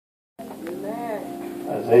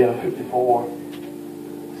Isaiah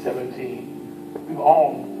 54:17. We've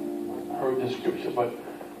all heard this scripture, but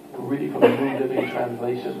we're reading from the New Living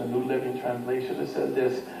Translation. The New Living Translation, it says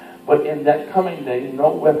this: but in that coming day,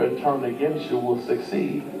 no weapon turned against you will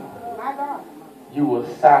succeed. You will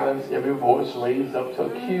silence every voice raised up to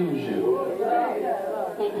accuse you.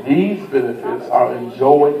 These benefits are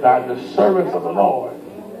enjoyed by the servants of the Lord.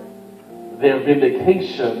 Their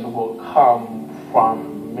vindication will come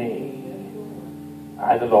from me.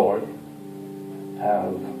 I, the Lord,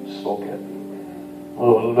 have spoken.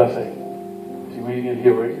 Lord, blessing. Is he reading and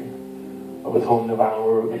hearing of his holy divine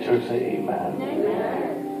word? The church say amen.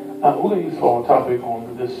 We're going to use for a topic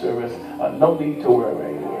on this service, no need to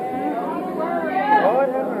worry.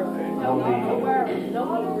 No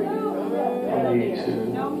need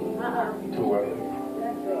to worry.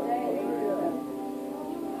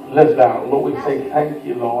 Let's bow. Lord, we say thank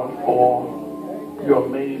you, Lord, for your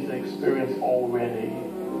amazing experience already.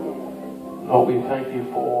 Lord, we thank you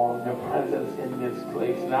for your presence in this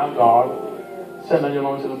place. Now, God, send on your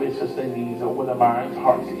Lord to the basis their needs, open their minds,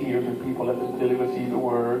 hearts, ears, and people let them clearly receive the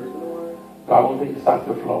word. God, don't think stop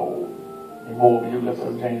the flow. Be more of you, less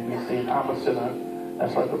of James. We say, I'm a sinner.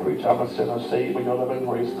 That's like the preacher. I'm a sinner saved by your loving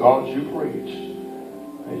grace. God, you preach.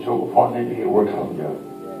 And you'll find any here word from you.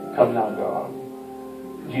 Come now, God.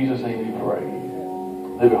 In Jesus' name we pray.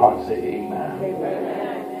 Let your heart say amen.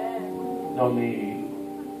 Amen. No need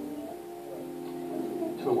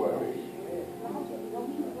to worry.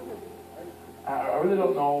 I really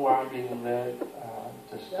don't know why I'm being led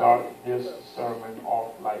to start this sermon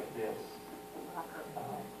off like this.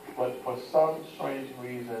 But for some strange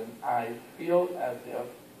reason, I feel as if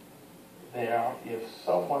there is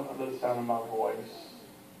someone under the sound of my voice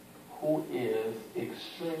who is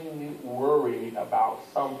extremely worried about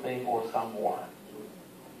something or someone.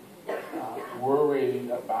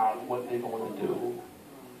 Worried about what they're going to do.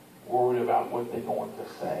 Worried about what they're going to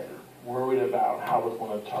say. Worried about how it's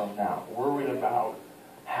going to turn out. Worried about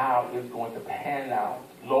how it's going to pan out.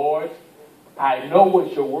 Lord, I know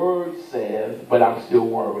what your word says, but I'm still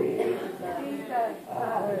worried.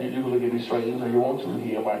 You can look at me strange or you want to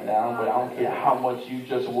here right now, but I don't care how much you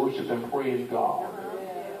just worship and praise God.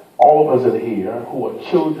 All of us are here who are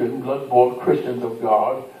children, blood-bought Christians of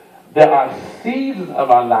God. There are seasons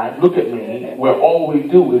of our life, look at me, where all we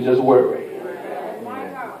do is just worry.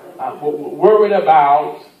 We're worried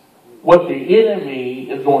about what the enemy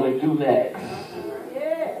is going to do next.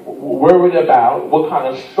 Worried about what kind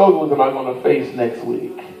of struggles am I going to face next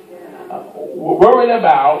week. Worried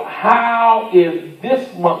about how is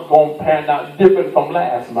this month going to pan out different from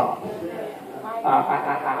last month.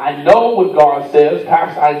 I know what God says,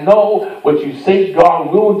 Pastor. I know what you say God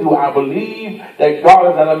will do. I believe that God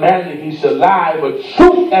is not a man that he should lie, but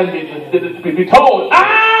truth and be told.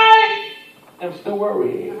 I am still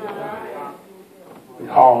worried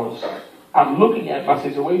because I'm looking at my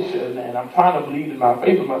situation and I'm trying to believe in my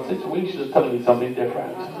faith, but my situation is telling me something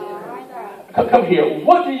different. Come here.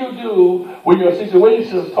 What do you do when your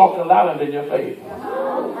situation is talking louder than your faith?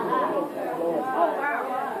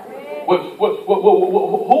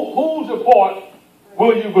 Whose report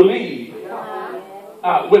will you believe?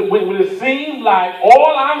 When it seems like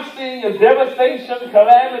all I'm seeing is devastation,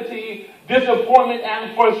 calamity, disappointment,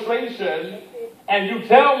 and frustration, and you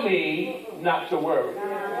tell me not to worry.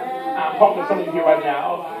 I'm talking to some of you here right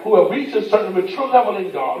now who have reached a certain mature level in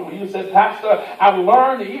God where you said, Pastor, I've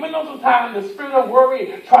learned that even though sometimes the spirit of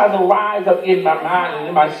worry tries to rise up in my mind and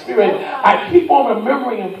in my spirit, I keep on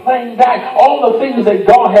remembering and playing back all the things that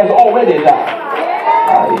God has already done.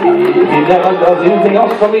 He never does anything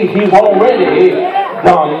else for me. He's already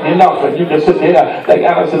done enough. And you can sit there like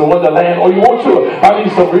Alice in Wonderland, or you want to. I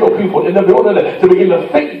need some real people in the building to begin to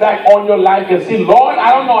think back on your life and see, Lord,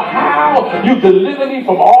 I don't know how you delivered me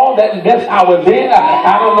from all that mess I was in.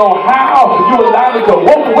 I don't know how you allowed me to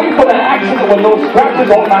walk away from an accident with no scratches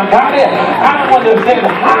on my body. I don't understand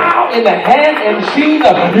how in the hand and sheet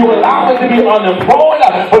you allowed me to be unemployed,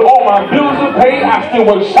 but all my bills are paid. I still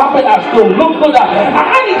went shopping. I still look good.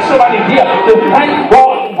 I need somebody here to thank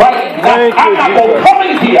God right now. I'm not going to come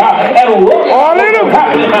in here and worry about what's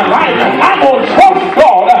happening in my life. I'm going to trust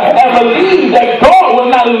God and believe that God will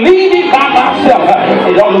not leave me by myself.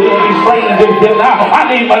 It don't look at me strange in here now. I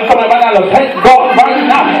need somebody right now to thank God right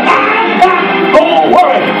now. I'm not going to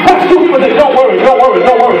worry. That's two people that don't worry. Don't worry.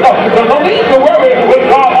 Don't worry. No. There's no need to worry when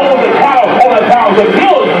God owns the cattle on 1,000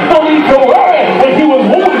 hills. No need to worry when he was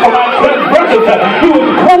wounded for my transgressions. He was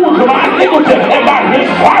bruised for my iniquity. And by his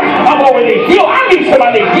stripes, I'm already healed. I need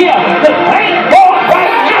somebody here to thank God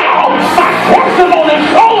right now. My testimony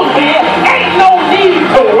shows me ain't no need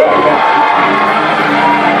to worry.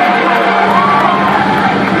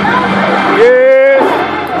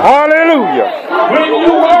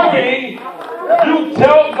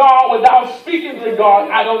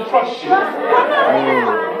 don't trust you.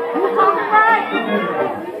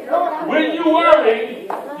 When you worry,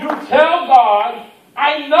 you tell God,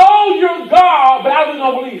 I know you're God, but I really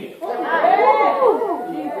don't believe it.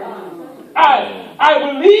 I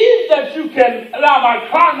believe that you can allow my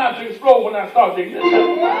car not to explode when I start the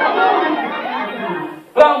ignition.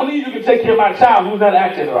 But I don't believe you can take care of my child who's not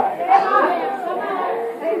acting right.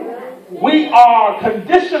 We are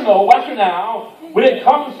conditional, watch me now, when it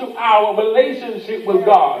comes to our relationship with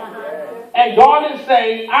God. And God is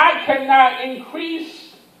saying, I cannot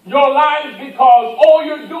increase your life because all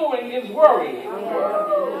you're doing is worrying.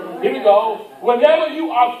 Here we go. Whenever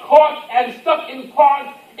you are caught and stuck in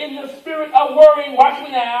part in the spirit of worrying, watch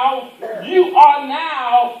me now, you are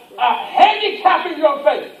now handicapping your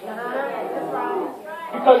faith.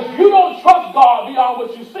 Because you don't trust God beyond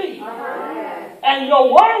what you see. And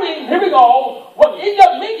your worrying, here we go, will end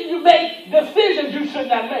up making you make decisions you should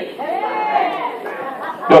not make.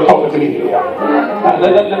 You're talking to me here.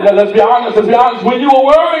 Let's be honest. When you were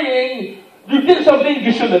worrying, you did some things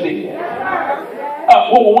you shouldn't have did.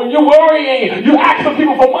 When you're worrying, you ask some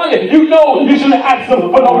people for money. You know you shouldn't ask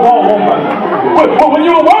them for no money. But when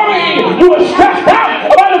you were worrying, you were stressed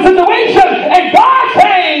out about the situation. And God's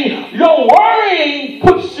saying your worrying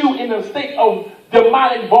puts you in a state of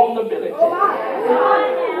demonic vulnerability.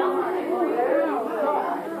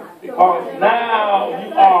 Because now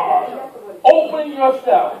you are opening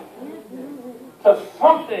yourself to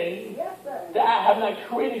something that I have not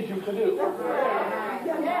created you to do.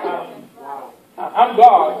 I'm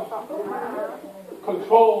God.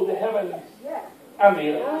 Control the heavens and the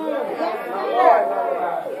earth.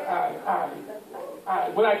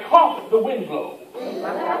 When I cough, the wind blows.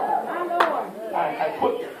 I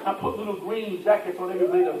put little green jackets on every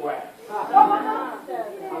blade of grass.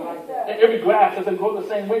 And every grass doesn't grow the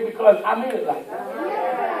same way because I made it like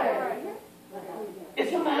that. It's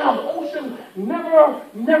somehow the ocean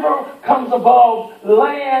never comes above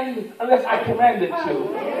land unless I command it to.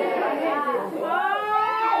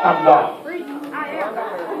 I'm God.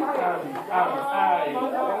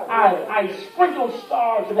 I sprinkle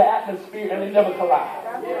stars in the atmosphere and they never collide.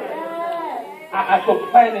 I put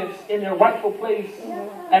planets in their rightful place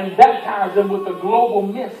and baptize them with the global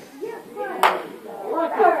mist. I'm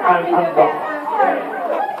God.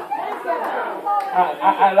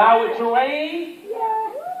 I allow it to rain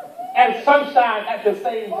and sunshine at the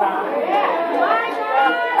same time.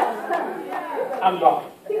 I'm God.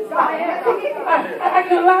 I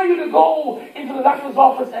can allow you to go into the doctor's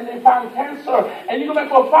office and they find cancer and you go back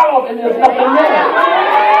for a follow-up and there's nothing there.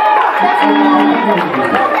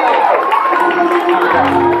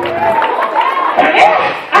 And if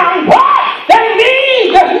I'm God, that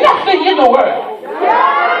means there's nothing in the world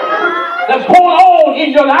that's going on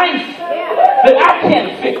in your life that I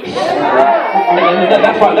can't fix. And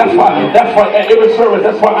that's why at every service,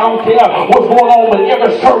 that's why I don't care what's going on with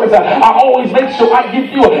every service. I always make sure I give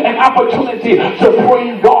you an opportunity to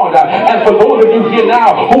praise God. And for those of you here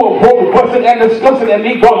now who are broken, busted, and disgusted and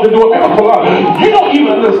need God to do a miracle, you don't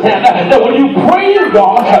even understand that when you praise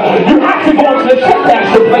God, you actually go to the check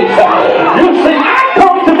answer place. You say, I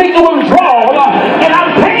come to make a withdrawal, and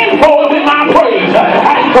I'm paying for it with my praise.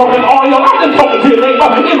 I ain't talking all your life. I'm talking to your neighbor.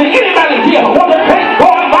 Is there anybody here want to thank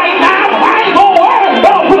God right now? I ain't going to worry.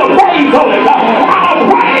 Don't put a praise on it. I'll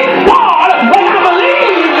praise God when I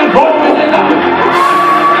believe it's going to be done.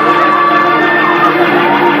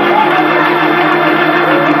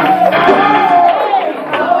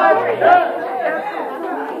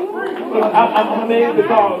 I'm amazed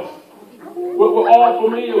because we're all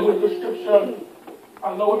familiar with the scripture.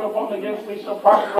 I know if I'm against me, shall prosper.